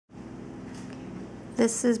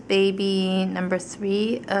This is baby number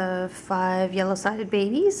 3 of 5 yellow-sided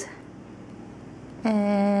babies,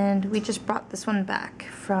 and we just brought this one back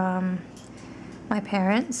from my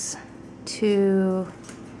parents to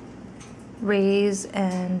raise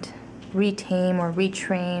and retame or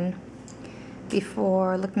retrain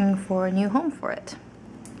before looking for a new home for it.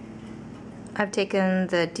 I've taken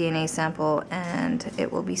the DNA sample and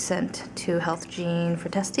it will be sent to Health Gene for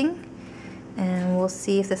testing, and we'll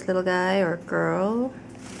see if this little guy or girl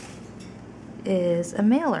is a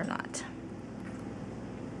male or not.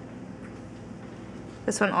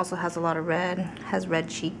 This one also has a lot of red, has red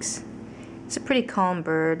cheeks. It's a pretty calm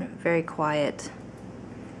bird, very quiet.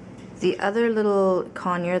 The other little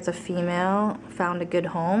conure, the female, found a good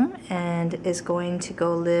home and is going to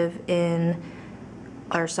go live on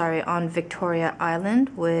Victoria Island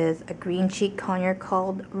with a green cheek conure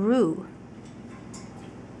called Rue.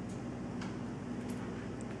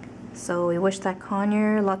 So we wish that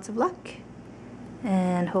conure lots of luck,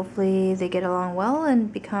 and hopefully they get along well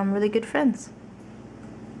and become really good friends.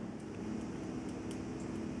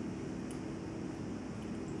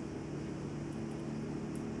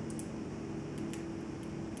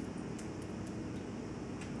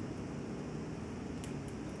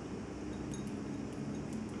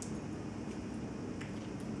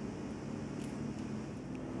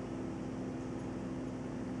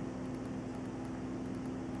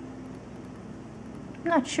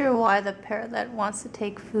 I'm not sure why the parrotlet wants to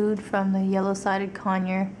take food from the yellow-sided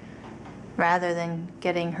conure rather than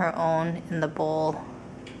getting her own in the bowl.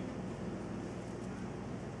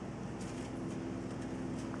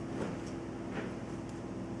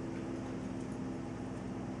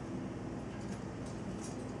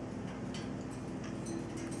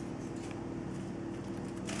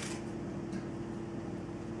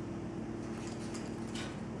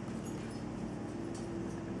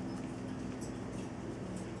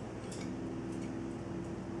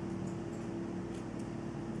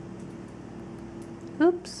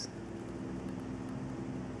 Oops.